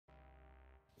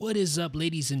What is up,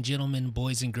 ladies and gentlemen,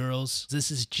 boys and girls?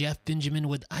 This is Jeff Benjamin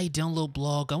with iDownload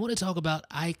Blog. I want to talk about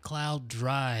iCloud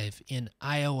Drive in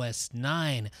iOS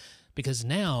 9 because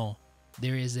now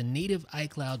there is a native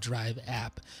iCloud Drive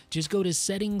app. Just go to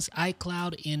Settings,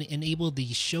 iCloud, and enable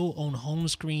the Show on Home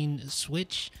Screen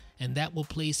switch, and that will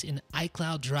place an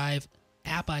iCloud Drive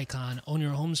app icon on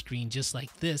your home screen just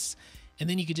like this. And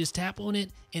then you can just tap on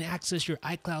it and access your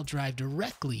iCloud Drive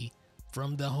directly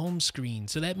from the home screen.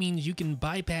 So that means you can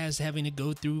bypass having to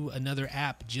go through another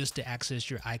app just to access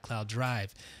your iCloud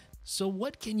Drive. So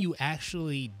what can you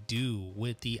actually do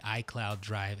with the iCloud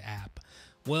Drive app?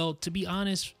 Well, to be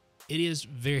honest, it is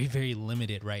very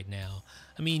limited right now.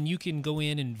 I mean, you can go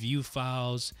in and view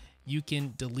files, you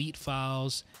can delete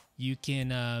files, you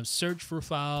can search for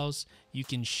files, you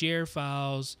can share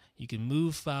files, you can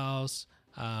move files.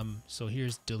 So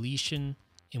here's deletion.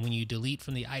 And when you delete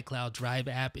from the iCloud Drive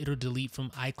app, it'll delete from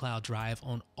iCloud Drive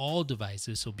on all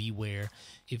devices, so beware.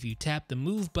 If you tap the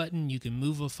Move button, you can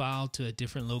move a file to a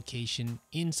different location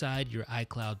inside your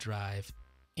iCloud Drive.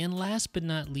 And last but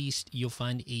not least, you'll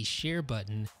find a Share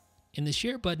button. And the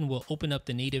Share button will open up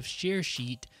the native share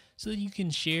sheet so that you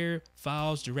can share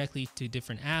files directly to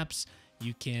different apps.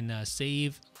 You can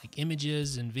save like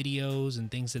images and videos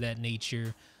and things of that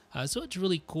nature. So it's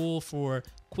really cool for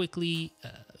quickly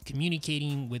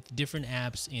communicating with different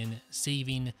apps and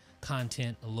saving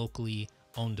content locally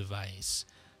on device.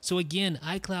 So again,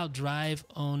 iCloud Drive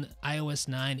on iOS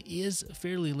 9 is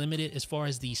fairly limited as far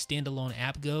as the standalone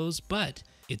app goes, but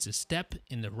it's a step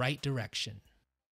in the right direction.